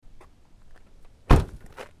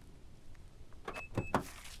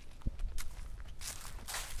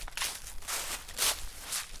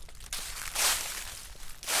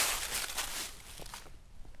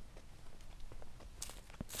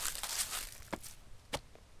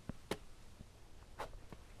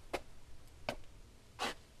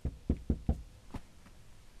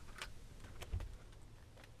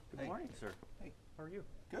sir. Hey. How are you?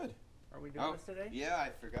 Good. Are we doing this today? Yeah,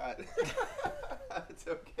 I forgot. It's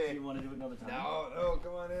okay. Do you want to do it another time? No,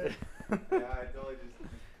 come on in. Yeah, I totally just...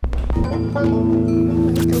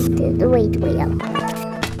 The weight wheel.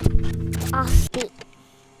 Offbeat.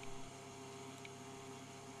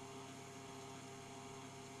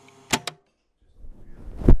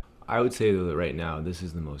 I would say though that right now this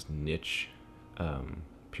is the most niche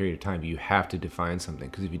period of time. You have to define something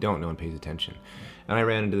because if you don't, no one pays attention. And I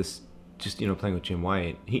ran into this just playing with Jim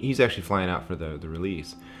White. He's actually flying out for the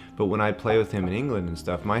release. But when I'd play with him in England and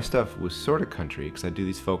stuff, my stuff was sort of country because I'd do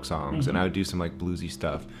these folk songs and I would do some like bluesy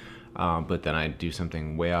stuff. But then I'd do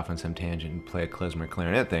something way off on some tangent and play a klezmer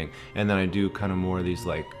clarinet thing. And then I'd do kind of more of these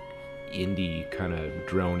like indie kind of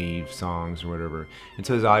droney songs or whatever. And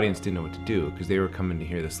so his audience didn't know what to do because they were coming to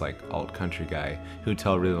hear this like alt country guy who'd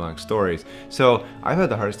tell really long stories. So I've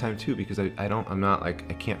had the hardest time too because I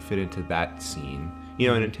can't fit into that scene.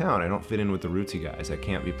 And in town I don't fit in with the rootsy guys. I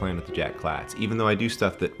can't be playing with the Jack Klatts, even though I do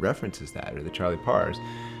stuff that references that or the Charlie Parrs.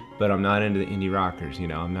 But I'm not into the indie rockers,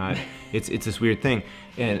 I'm not, it's this weird thing.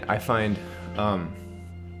 And I find,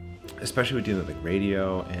 especially with dealing with like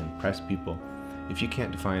radio and press people, if you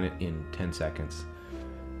can't define it in 10 seconds,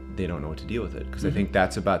 they don't know what to deal with it. Because I think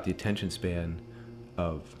that's about the attention span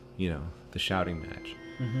of, the shouting match.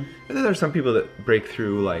 And then there's some people that break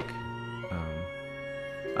through like,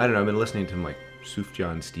 I don't know, I've been listening to like Suf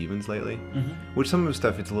John Stevens lately, which some of his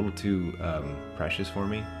stuff, it's a little too precious for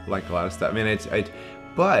me, like a lot of stuff. I mean,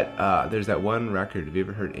 but there's that one record, have you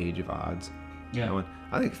ever heard Age of Odds? Yeah. That one?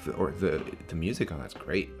 I think the music on that's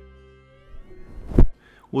great.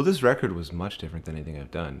 Well, this record was much different than anything I've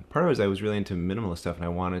done. Part of it was I was really into minimalist stuff, and I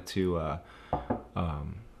wanted to.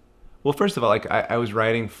 Well, first of all, like I was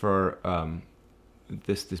writing for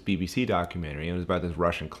this BBC documentary, and it was about this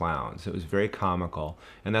Russian clown. So it was very comical,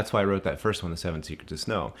 and that's why I wrote that first one, The Seven Secrets of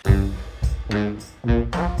Snow.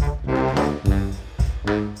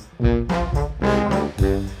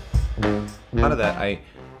 Out of that,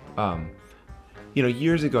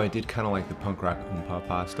 years ago I did kind of like the punk rock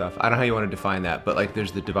oom-pa-pa stuff. I don't know how you want to define that, but like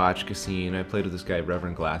there's the Devotchka scene. I played with this guy,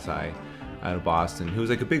 Reverend Glass Eye, out of Boston, who was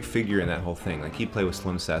like a big figure in that whole thing. Like he'd play with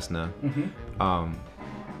Slim Cessna.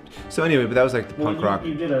 So anyway, but that was like the punk rock.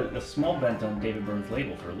 You did a small bent on David Byrne's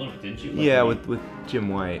label for a little bit, didn't you? Like yeah, with Jim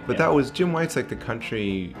White. But that was, Jim White's like the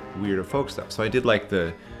country weirdo folk stuff. So I did like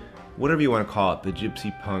the, whatever you want to call it, the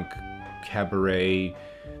gypsy punk cabaret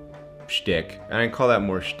shtick, and I call that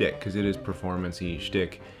more shtick because it is performance-y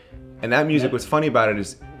shtick. And that music, what's funny about it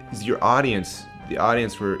is your audience, the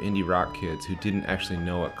audience were indie rock kids who didn't actually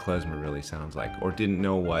know what klezmer really sounds like, or didn't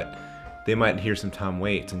know what, they might hear some Tom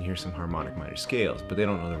Waits and hear some harmonic minor scales, but they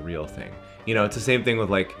don't know the real thing. It's the same thing with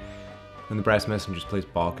like, when the Brass Messengers plays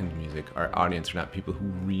Balkan music, our audience are not people who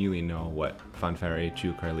really know what Fanfare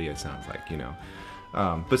Ciu Carlia sounds like,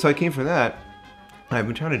 But so I came from that. I've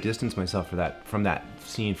been trying to distance myself from that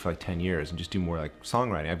scene for like 10 years and just do more like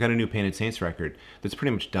songwriting. I've got a new Painted Saints record that's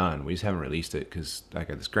pretty much done. We just haven't released it because I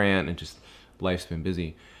got this grant and just life's been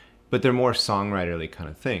busy. But they're more songwriterly kind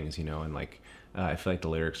of things, and like I feel like the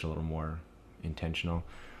lyrics are a little more intentional.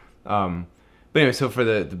 But anyway, so for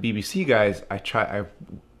the BBC guys,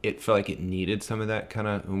 it felt like it needed some of that kind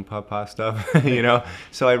of oom-pa-pa stuff,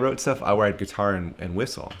 So I wrote stuff where I'd guitar and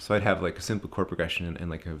whistle. So I'd have like a simple chord progression and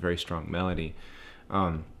like a very strong melody.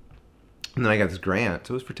 And then I got this grant,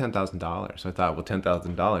 so it was for $10,000. So I thought, well,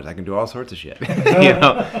 $10,000, I can do all sorts of shit,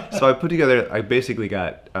 So I put together, I basically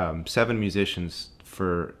got 7 musicians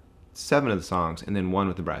for 7 of the songs, and then 1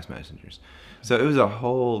 with the Brass Messengers. So it was a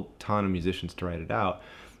whole ton of musicians to write it out.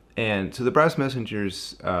 And so the Brass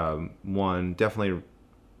Messengers one, definitely,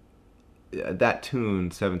 that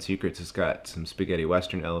tune, Seven Secrets, has got some spaghetti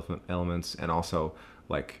western elements, and also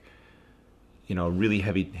like, really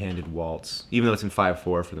heavy-handed waltz, even though it's in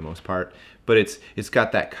 5/4 for the most part. But it's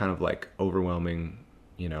got that kind of like overwhelming,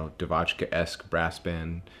 Devotchka-esque brass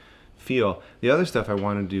band feel. The other stuff I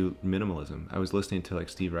wanted to do minimalism. I was listening to like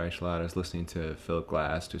Steve Reichlad, I was listening to Philip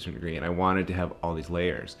Glass to a certain degree, and I wanted to have all these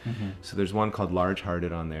layers. So there's one called Large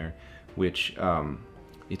Hearted on there, which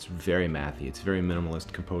it's very mathy. It's a very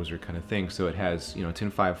minimalist composer kind of thing. So it has, it's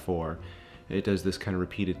in 5/4. It does this kind of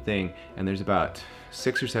repeated thing, and there's about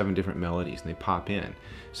 6 or 7 different melodies, and they pop in.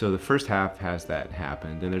 So the first half has that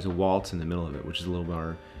happen, then there's a waltz in the middle of it, which is a little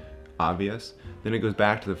more obvious. Then it goes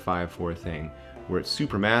back to the 5/4 thing, where it's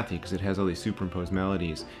super mathy because it has all these superimposed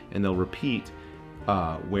melodies, and they'll repeat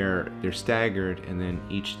where they're staggered, and then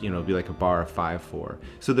each, it'll be like a bar of 5/4.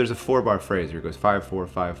 So there's a 4-bar phrase where it goes 5/4,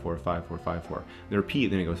 5/4, 5/4, 5/4. They repeat,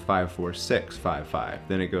 then it goes 5/4, 6, 5/5.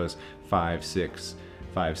 Then it goes 5, 6,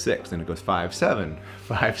 5/6, then it goes 5/7,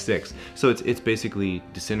 5/6. So it's basically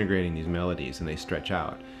disintegrating these melodies, and they stretch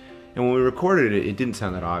out. And when we recorded it, it didn't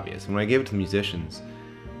sound that obvious. And when I gave it to the musicians,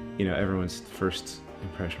 you know, everyone's first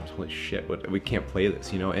impression was, holy shit, we can't play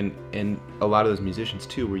this, you know. And a lot of those musicians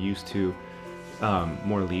too were used to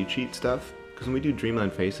more lead sheet stuff, because when we do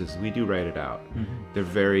Dreamland Faces, we do write it out. They're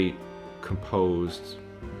very composed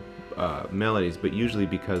melodies, but usually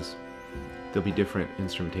because there'll be different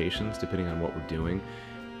instrumentations depending on what we're doing.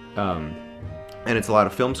 And it's a lot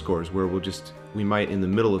of film scores where we might in the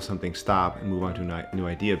middle of something stop and move on to a new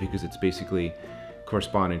idea, because it's basically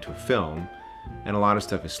corresponding to a film. And a lot of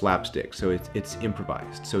stuff is slapstick, so it's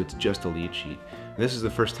improvised, so it's just a lead sheet. And this is the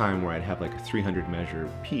first time where I'd have like a 300 measure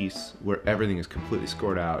piece where everything is completely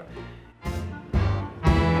scored out.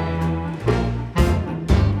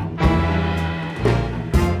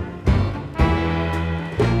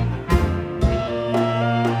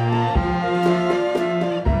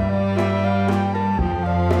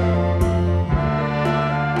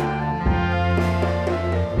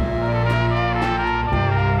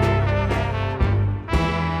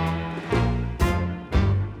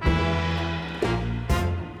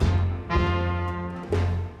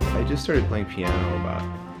 I just started playing piano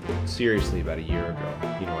seriously about a year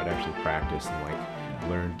ago. You know, I'd actually practiced and like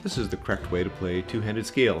learned this is the correct way to play two-handed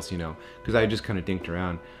scales, you know, because I just kind of dinked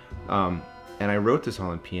around. And I wrote this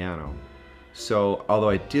all on piano. So although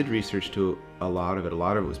I did research to a lot of it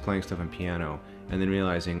was playing stuff on piano and then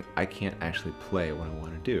realizing I can't actually play what I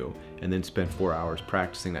want to do, and then spend 4 hours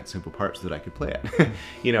practicing that simple part so that I could play it.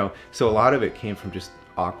 You know, so a lot of it came from just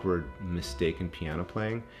awkward, mistaken piano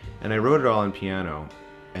playing. And I wrote it all on piano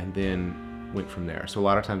and then went from there. So a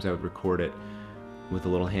lot of times I would record it with a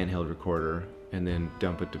little handheld recorder and then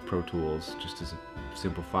dump it to Pro Tools just as a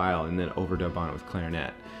simple file, and then overdub on it with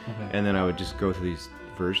clarinet. And then I would just go through these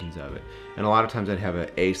versions of it. And a lot of times I'd have an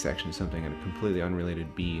A section of something and a completely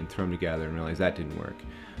unrelated B and throw them together and realize that didn't work.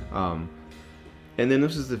 And then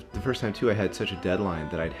this is the first time too I had such a deadline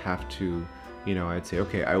that I'd have to, you know, I'd say,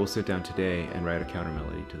 okay, I will sit down today and write a counter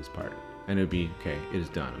melody to this part. And it would be, okay, it is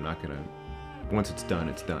done. I'm not gonna, once it's done,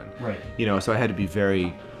 it's done. Right. You know, so I had to be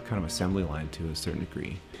very kind of assembly line to a certain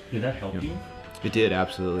degree. Did that help you? It did,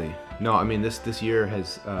 absolutely. No, I mean, this year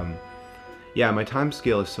has, yeah, my time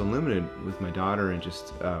scale is so limited with my daughter, and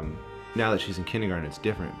just now that she's in kindergarten, it's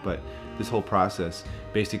different. But this whole process,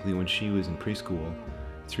 basically when she was in preschool,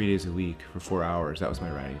 3 days a week for 4 hours, that was my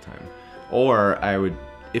writing time. Or I would,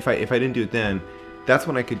 if I didn't do it then, that's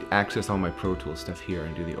when I could access all my Pro Tools stuff here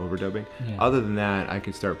and do the overdubbing. Yeah. Other than that, I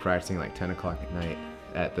could start practicing like 10 o'clock at night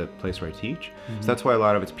at the place where I teach. So that's why a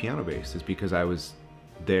lot of it's piano based, is because I was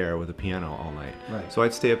there with a piano all night. Right. So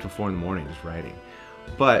I'd stay up till 4 in the morning just writing.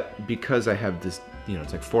 But because I have this, you know,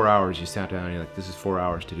 it's like 4 hours, you sat down and you're like, this is 4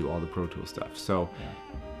 hours to do all the Pro Tools stuff. So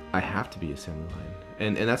I have to be assembly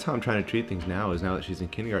line. And that's how I'm trying to treat things now, is now that she's in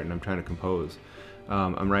kindergarten, I'm trying to compose.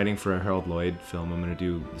 I'm writing for a Harold Lloyd film. I'm going to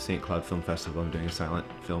do the St. Cloud Film Festival. I'm doing a silent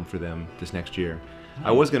film for them this next year.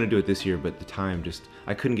 I was going to do it this year, but the time just,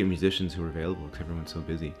 I couldn't get musicians who were available because everyone's so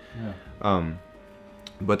busy.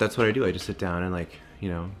 But that's what I do. I just sit down and, like, you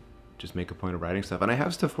know, just make a point of writing stuff. And I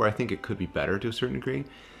have stuff where I think it could be better to a certain degree,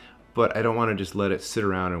 but I don't want to just let it sit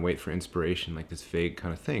around and wait for inspiration, like this vague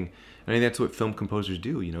kind of thing. And I think that's what film composers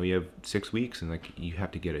do. You know, you have 6 weeks and, like, you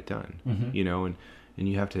have to get it done, you know, and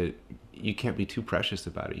you have to, you can't be too precious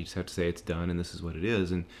about it. You just have to say it's done and this is what it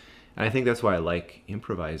is. And I think that's why I like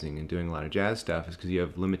improvising and doing a lot of jazz stuff, is because you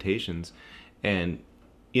have limitations. And,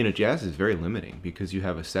 you know, jazz is very limiting because you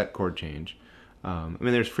have a set chord change. I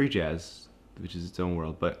mean, there's free jazz, which is its own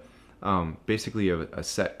world, but basically you have a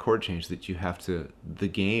set chord change that you have to, the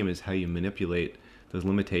game is how you manipulate those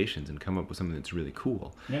limitations and come up with something that's really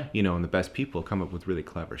cool. You know, and the best people come up with really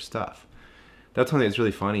clever stuff. That's one thing that's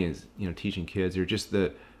really funny is, you know, teaching kids, or just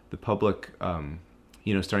the public,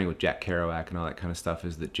 you know, starting with Jack Kerouac and all that kind of stuff,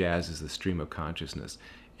 is that jazz is the stream of consciousness.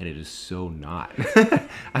 And it is so not.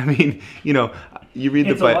 I mean, you know, you read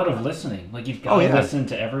it's a lot of listening. Like, you've got to listen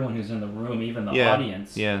to everyone who's in the room, even the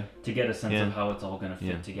audience, to get a sense of how it's all going to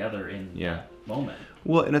fit together in that moment.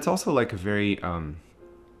 Well, and it's also like a very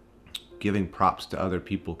giving props to other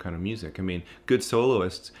people kind of music. I mean, good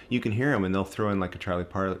soloists, you can hear them and they'll throw in like a Charlie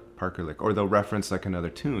Parker lick, or they'll reference like another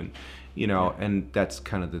tune, you know, and that's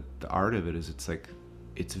kind of the art of it, is it's like,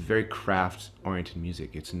 it's very craft-oriented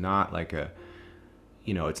music. It's not like a,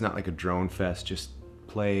 you know, it's not like a drone fest, just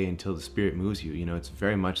play until the spirit moves you. You know, it's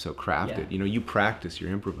very much so crafted. You know, you practice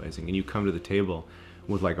your improvising and you come to the table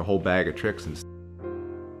with like a whole bag of tricks and stuff.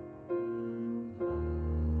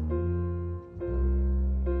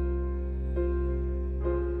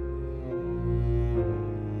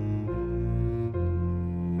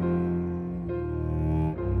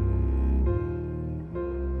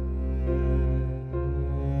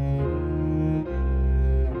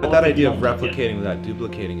 that idea of replicating without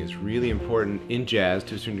duplicating is really important in jazz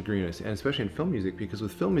to a certain degree, and especially in film music, because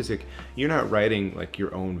with film music, you're not writing like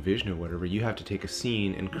your own vision or whatever. You have to take a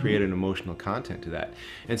scene and create an emotional content to that.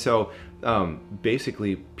 And so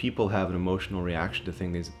basically, people have an emotional reaction to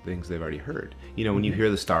things they've already heard. You know, when you hear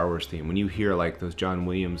the Star Wars theme, when you hear like those John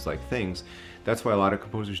Williams like things, that's why a lot of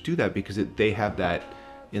composers do that, because they have that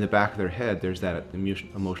in the back of their head. There's that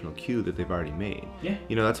emotional cue that they've already made. Yeah.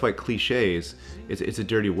 You know, that's why cliches, it's a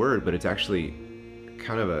dirty word, but it's actually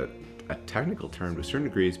kind of a technical term to a certain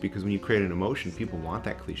degree, is because when you create an emotion, people want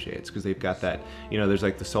that cliche. It's because they've got that, you know, there's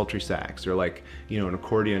like the sultry sax, or like, you know, an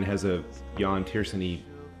accordion has a Jan Tiersen-y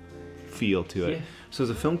feel to it. Yeah. So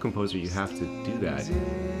as a film composer, you have to do that.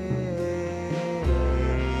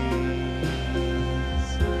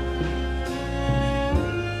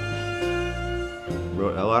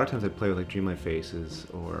 A lot of times I'd play with like Dreamlight Faces,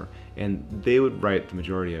 and they would write the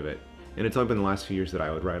majority of it. And it's only been the last few years that I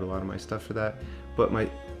would write a lot of my stuff for that. But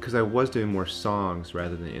because I was doing more songs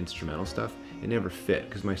rather than instrumental stuff, it never fit,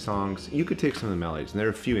 because my songs, you could take some of the melodies, and there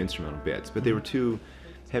are a few instrumental bits, but they were too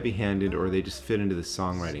heavy-handed, or they just fit into the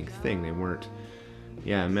songwriting thing. They weren't,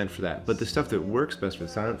 meant for that. But the stuff that works best for the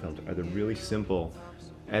silent films are the really simple,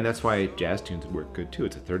 and that's why jazz tunes work good too.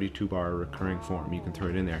 It's a 32-bar recurring form. You can throw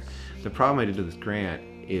it in there. The problem I did with this grant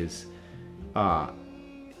is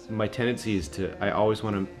my tendency is I always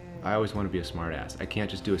want to be a smartass. I can't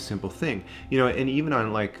just do a simple thing. You know, and even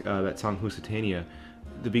on like that song Husitania,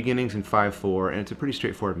 the beginning's in 5/4, and it's a pretty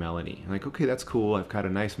straightforward melody. I'm like, okay, that's cool. I've got a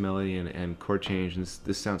nice melody and chord change, and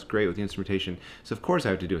this sounds great with the instrumentation. So of course I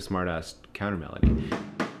have to do a smartass counter melody.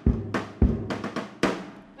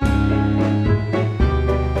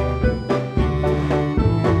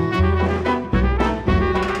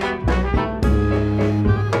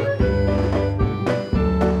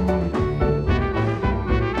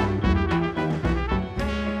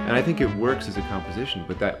 And I think it works as a composition,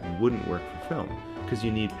 but that wouldn't work for film, because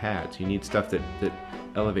you need pads, you need stuff that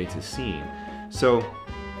elevates a scene. So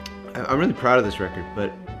I'm really proud of this record,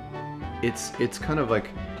 but it's kind of like,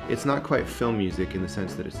 it's not quite film music in the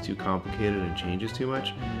sense that it's too complicated and changes too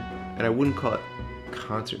much. And I wouldn't call it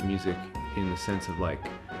concert music in the sense of like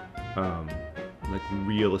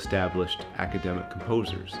real established academic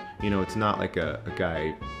composers. You know, it's not like a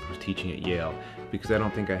guy who's teaching at Yale, because I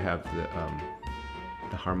don't think I have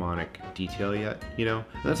the harmonic detail yet, you know?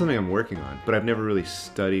 And that's something I'm working on, but I've never really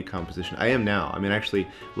studied composition. I am now. I mean, actually,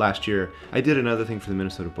 last year, I did another thing for the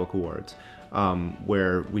Minnesota Book Awards,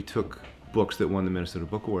 where we took books that won the Minnesota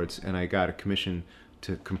Book Awards, and I got a commission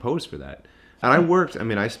to compose for that. And I worked, I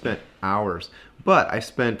mean, I spent hours, but I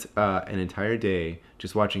spent an entire day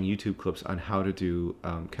just watching YouTube clips on how to do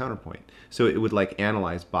counterpoint. So it would like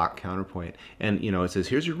analyze Bach counterpoint, and you know, it says,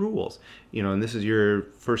 here's your rules, you know, and this is your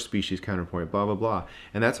first species counterpoint, blah, blah, blah.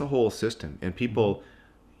 And that's a whole system, and people,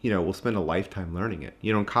 you know, will spend a lifetime learning it.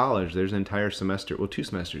 You know, in college, there's an entire semester, well, 2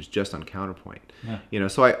 semesters just on counterpoint. Yeah. You know,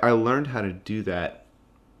 so I learned how to do that,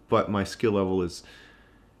 but my skill level is,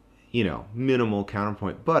 you know, minimal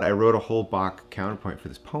counterpoint. But I wrote a whole Bach counterpoint for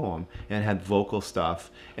this poem, and it had vocal stuff,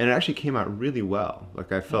 and it actually came out really well.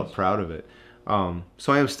 Like, I felt proud of it.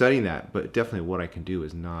 So I am studying that, but definitely what I can do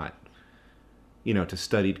is not, you know, to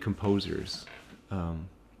studied composers who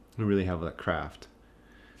really have that craft.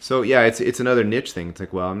 So yeah, it's another niche thing. It's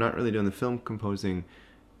like, well, I'm not really doing the film composing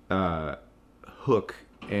hook,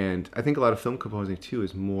 and I think a lot of film composing too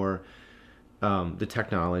is more the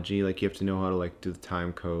technology. Like, you have to know how to like do the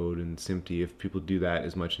time code and SMPTE, if people do that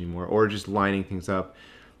as much anymore, or just lining things up.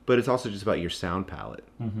 But it's also just about your sound palette,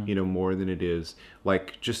 you know, more than it is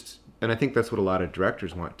like just. And I think that's what a lot of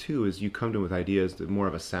directors want too, is you come to them with ideas that more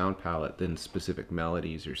of a sound palette than specific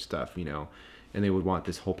melodies or stuff, you know. And they would want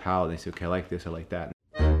this whole palette. They say, okay, I like this, I like that.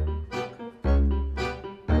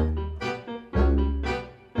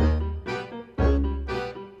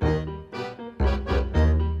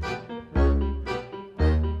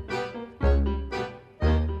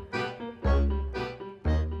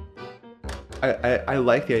 I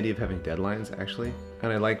like the idea of having deadlines, actually,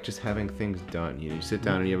 and I like just having things done. You know, you sit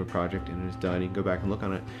down and you have a project and it's done, you can go back and look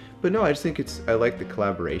on it. But no, I just think I like the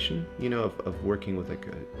collaboration, you know, of working with like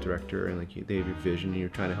a director, and like they have your vision and you're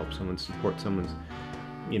trying to help someone support someone's,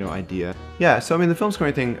 you know, idea. Yeah, so I mean, the film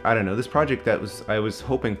scoring thing, I don't know, this project I was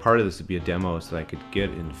hoping part of this would be a demo so that I could get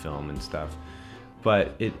in film and stuff,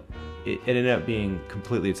 but it ended up being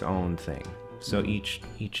completely its own thing. So each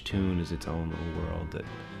tune is its own little world that,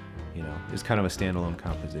 you know, is kind of a standalone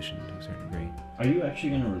composition to a certain degree. Are you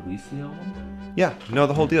actually going to release the album? Yeah, no,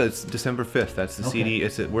 the whole deal. It's December 5th. That's the CD.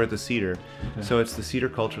 We're at the Cedar. Okay. So it's the Cedar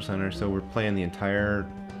Cultural Center. So we're playing the entire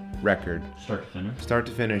record. Start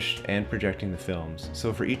to finish, and projecting the films.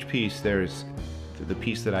 So for each piece, there's the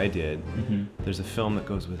piece that I did, there's a film that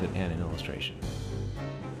goes with it and an illustration.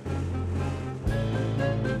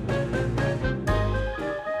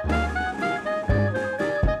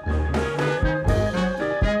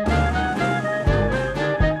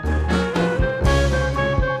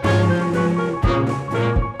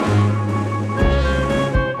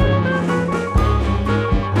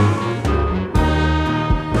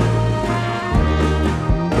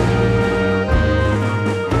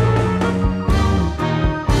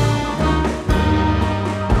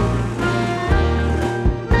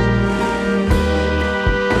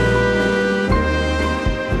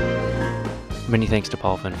 Many thanks to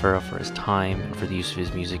Paul Fonfara for his time and for the use of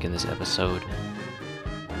his music in this episode.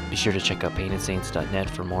 Be sure to check out paintedsaints.net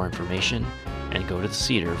for more information, and go to the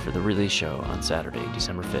Cedar for the release show on Saturday,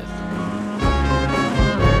 December 5th.